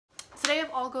today,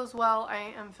 if all goes well,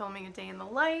 I am filming a day in the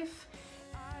life.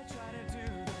 I try to do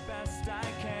the best I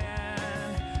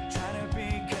can, try to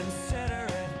be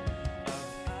considerate of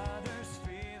others'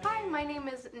 feelings. Hi, my name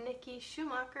is Nikki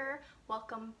Schumacher.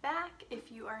 Welcome back.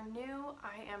 If you are new,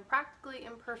 I am practically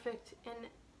imperfect in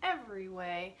every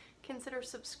way. Consider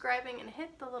subscribing and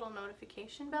hit the little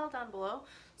notification bell down below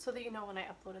so that you know when I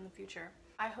upload in the future.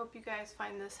 I hope you guys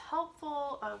find this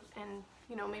helpful and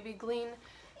maybe glean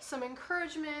some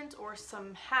encouragement or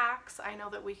some hacks. I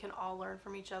know that we can all learn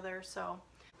from each other. So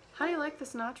how do you like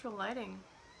this natural lighting?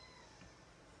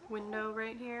 Window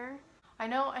right here. I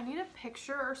know I need a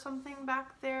picture or something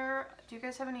back there. Do you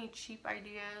guys have any cheap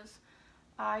ideas?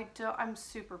 I'm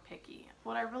super picky.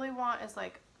 What I really want is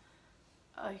like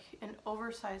an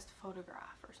oversized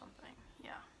photograph or something.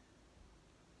 Yeah.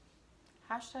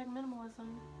 Hashtag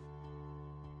minimalism.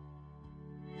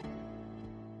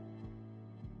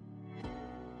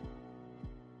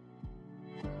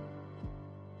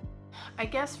 I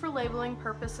guess for labeling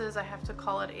purposes, I have to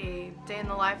call it a day in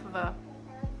the life of a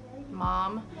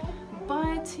mom,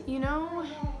 but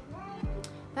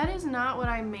that is not what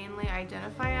I mainly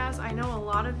identify as. I know a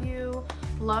lot of you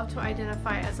love to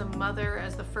identify as a mother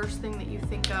as the first thing that you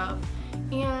think of,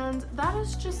 and that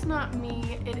is just not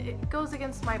me. It goes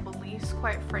against my beliefs,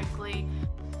 quite frankly.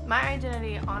 My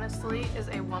identity, honestly, is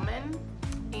a woman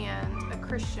and a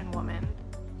Christian woman.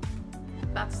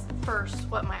 That's first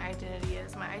what my identity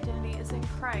is. My identity is in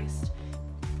Christ.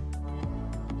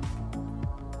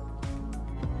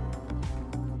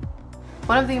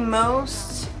 One of the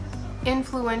most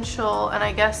influential, and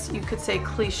I guess you could say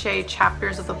cliche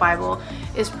chapters of the Bible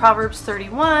is Proverbs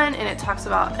 31, and it talks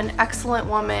about an excellent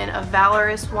woman, a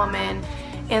valorous woman,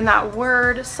 and that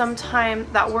word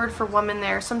for woman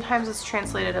there, sometimes it's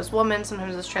translated as woman,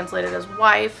 sometimes it's translated as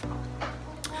wife.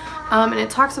 And it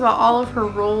talks about all of her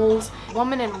roles.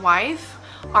 Woman and wife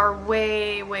are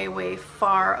way, way, way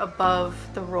far above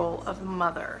the role of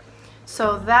mother.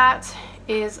 So that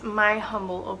is my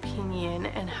humble opinion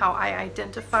and how I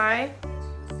identify.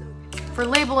 For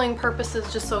labeling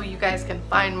purposes, just so you guys can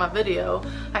find my video,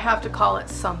 I have to call it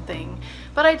something.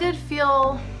 But I did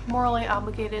feel morally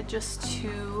obligated just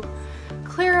to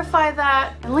clarify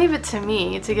that and leave it to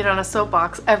me to get on a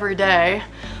soapbox every day.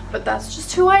 But that's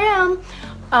just who I am.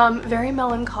 Very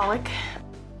melancholic.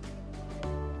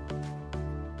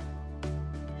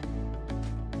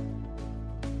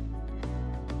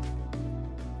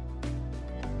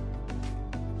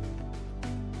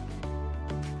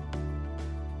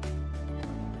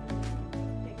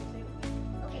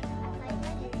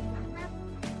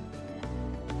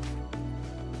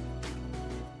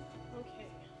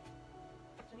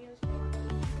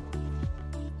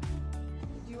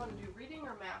 Do you want to do reading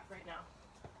or math right now?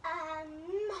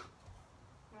 You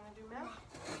want to do math?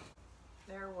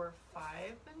 There were 5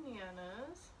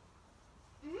 bananas.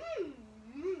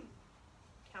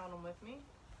 Count them with me.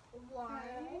 1,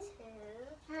 2,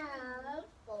 3,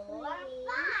 4,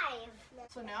 5.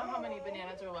 So now how many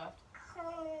bananas are left? 1,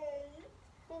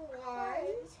 3,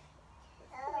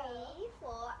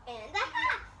 4, and a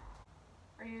half.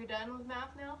 Are you done with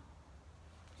math now?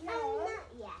 No, not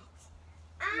yet.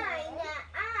 I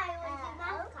went to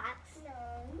math class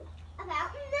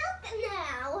about milk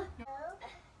now.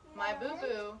 My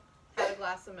boo-boo had a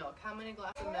glass of milk. How many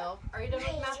glasses of milk? Are you done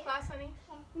with math class, honey?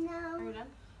 No. Are you done?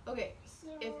 Okay,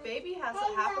 if baby has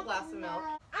half a glass of milk.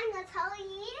 I'm going to tell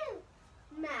you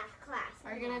math class.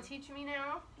 Are you going to teach me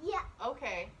now? Yeah.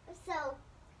 Okay. So,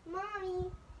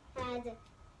 Mommy had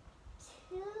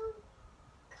 2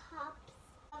 cups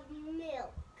of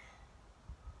milk.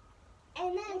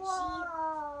 And then she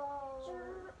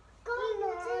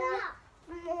gobbled it up.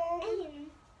 And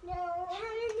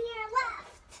how many are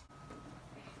left?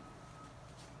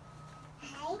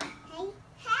 Hey, hey,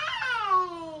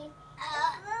 hey!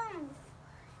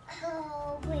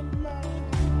 Oh, with Mommy.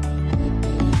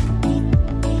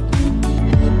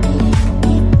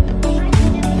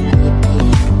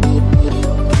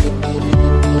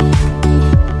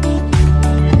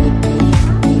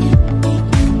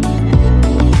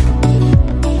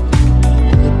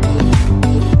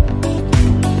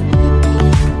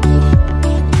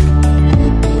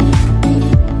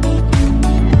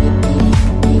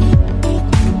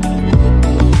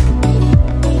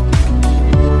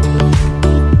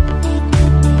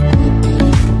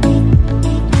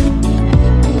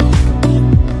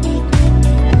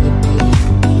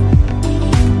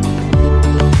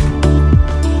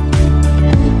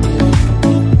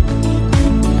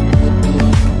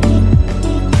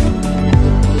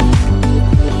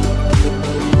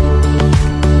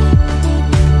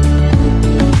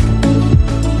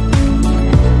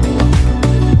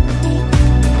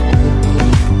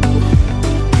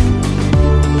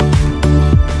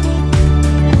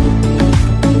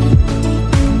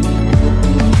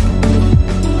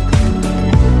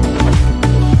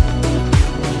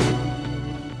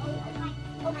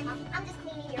 I'm just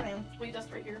cleaning your room. Will you dust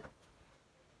right here?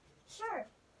 Sure.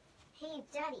 Hey,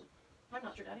 Daddy. I'm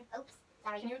not your daddy. Oops.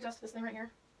 Sorry. Can you adjust this thing right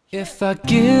here? If I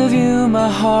give you my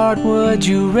heart, would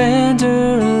you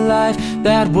render a life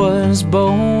that was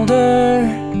bolder?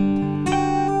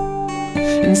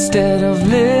 Instead of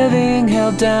living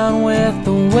held down with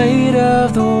the weight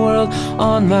of the world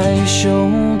on my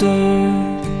shoulders.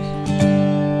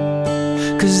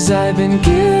 'Cause I've been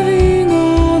giving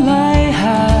all I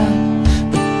have,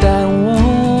 but that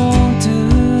won't do.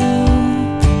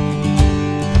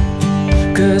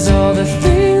 'Cause all the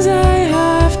things I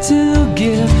have to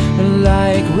give are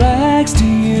like rags to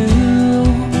you.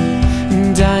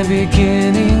 And I'm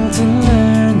beginning to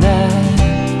learn that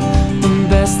the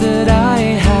best that I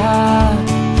have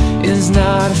is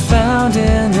not found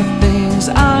in the things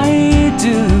I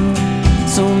do.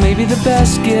 So maybe the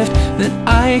best gift that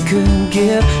I could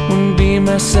give would be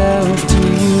myself to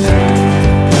you.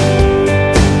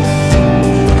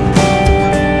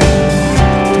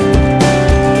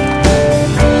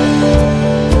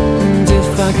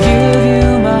 Give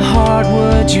you my heart,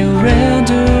 would you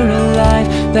render a life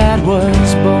that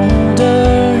was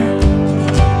bolder?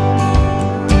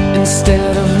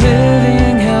 Instead of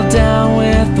living held down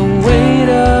with the weight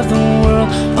of the world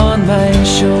on my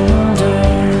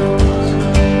shoulders.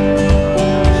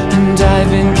 And I've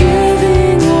been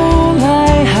giving all I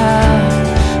have,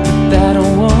 but that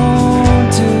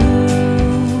won't do.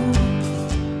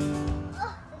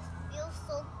 Oh, this feels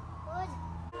so good.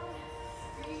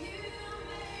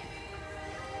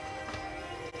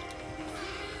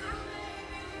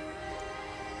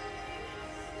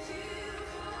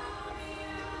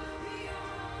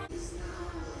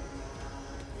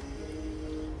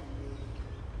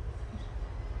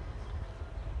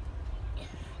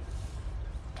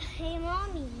 Hey,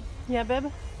 Mommy. Yeah, babe.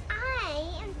 I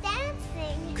am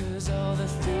dancing. 'Cause all the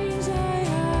things I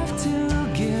have to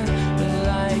give are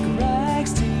like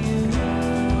rags to you.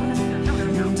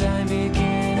 And I'm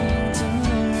beginning to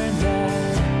learn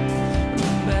that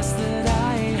the best that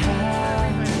I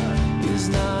have is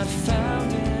not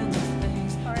found in the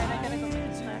things. Alright, I gotta go get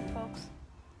a snack, folks.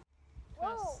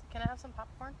 Whoa. Can I have some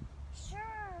popcorn?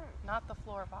 Sure. Not the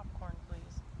floor popcorn,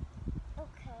 please.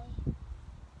 Okay.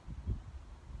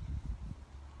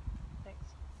 Thanks.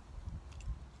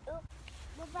 Oop.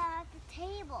 What about the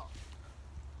table?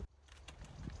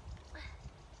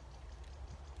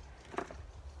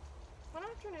 One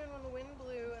afternoon when the wind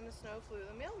blew and the snow flew,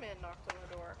 the mailman knocked on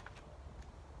the door.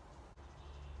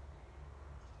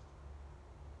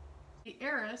 The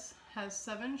heiress has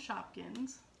 7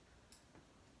 Shopkins,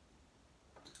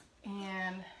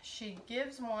 and she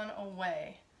gives one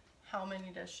away. How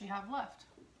many does she have left?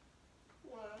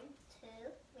 1,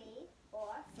 2, 3,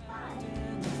 4, 5.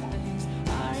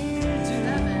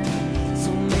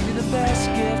 So maybe the best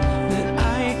gift that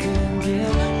I could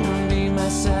give would be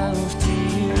myself to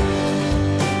you.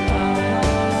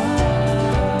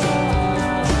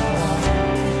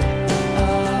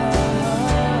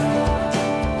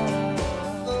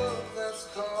 That's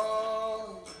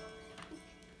calling.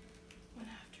 One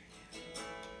afternoon.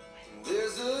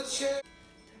 There's a chance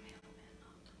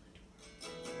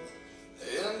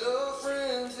and a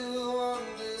friend who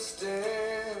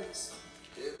understands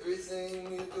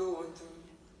everything you're going through.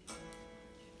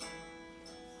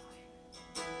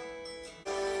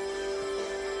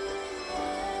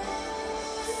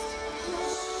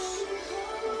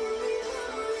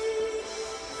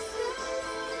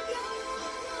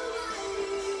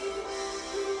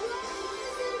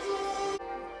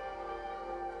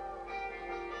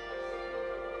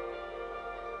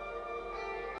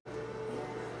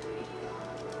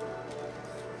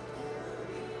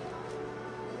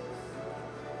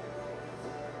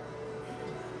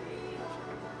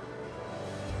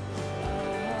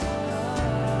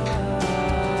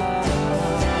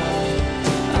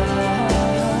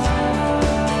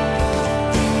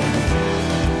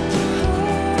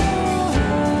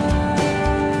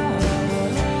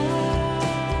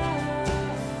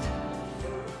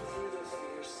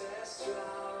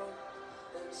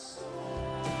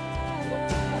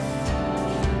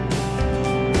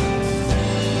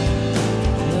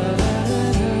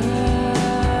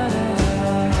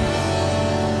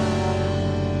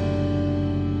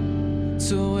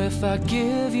 So if I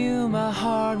give you my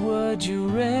heart, would you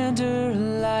render a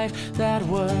life that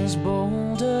was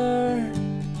bolder?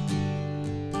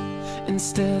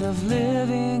 Instead of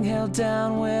living held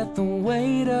down with the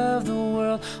weight of the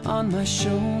world on my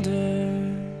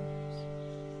shoulders.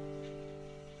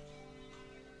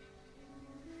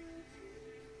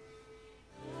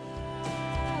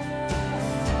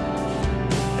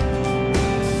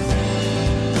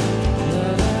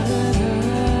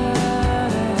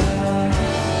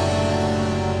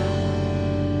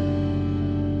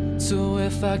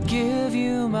 If I give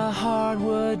you my heart,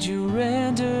 would you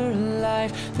render a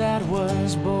life that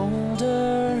was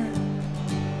bolder?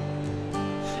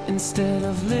 Instead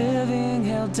of living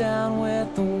held down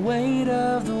with the weight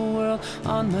of the world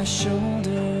on my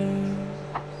shoulder.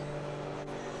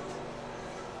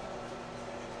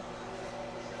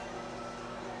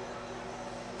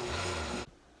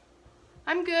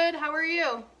 I'm good. How are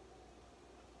you?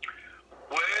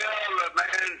 Well, the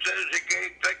man says he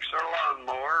can't fix our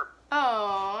lawnmower,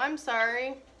 Oh, I'm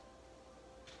sorry.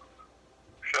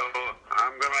 so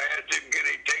I'm going to ask him, can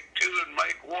he take two and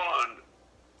make one?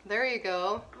 There you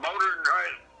go. The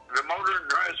motor and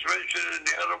transmission and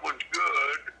the other one's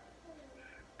good,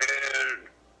 and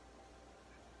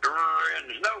the rear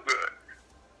end's no good.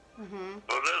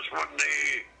 So this one,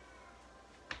 the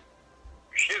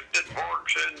shifted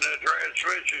forks and the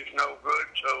transmission's no good,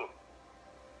 so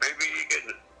maybe he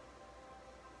can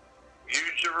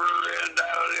use the rear end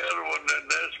out of the other one than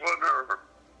this one, or,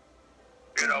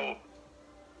 you know,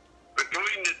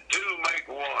 between the two make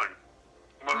one.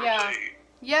 We'll Yeah. see.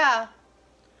 Yeah.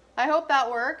 I hope that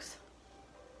works.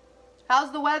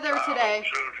 How's the weather I hope today?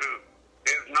 so, too.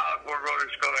 If not, we're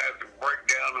just going to have to break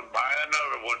down and buy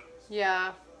another one.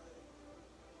 Yeah.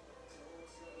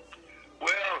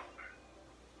 Well,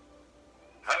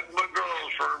 hug my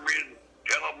girls for me and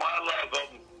tell them I love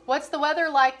them. What's the weather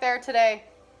like there today?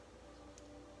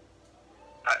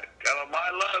 Tell them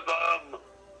I love them.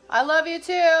 I love you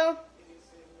too.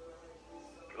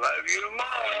 Love you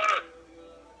more.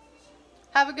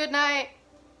 Have a good night.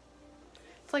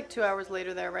 It's like 2 hours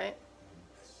later there, right?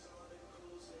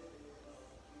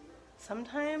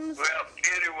 Sometimes Well,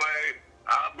 anyway,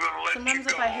 I'm going to let you if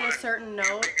go. I hit a certain You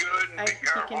note, be good and be you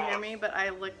careful. can hear me, but I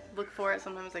look for it.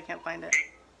 Sometimes I can't find it.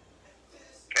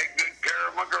 Take good care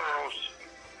of my girls.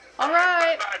 All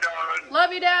right. Bye-bye, darling.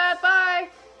 Love you, Dad. Bye.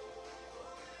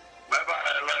 Bye-bye.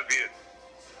 I love you.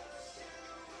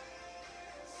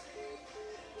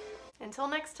 Until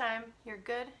next time, you're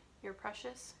good, you're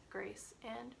precious, grace,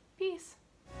 and peace.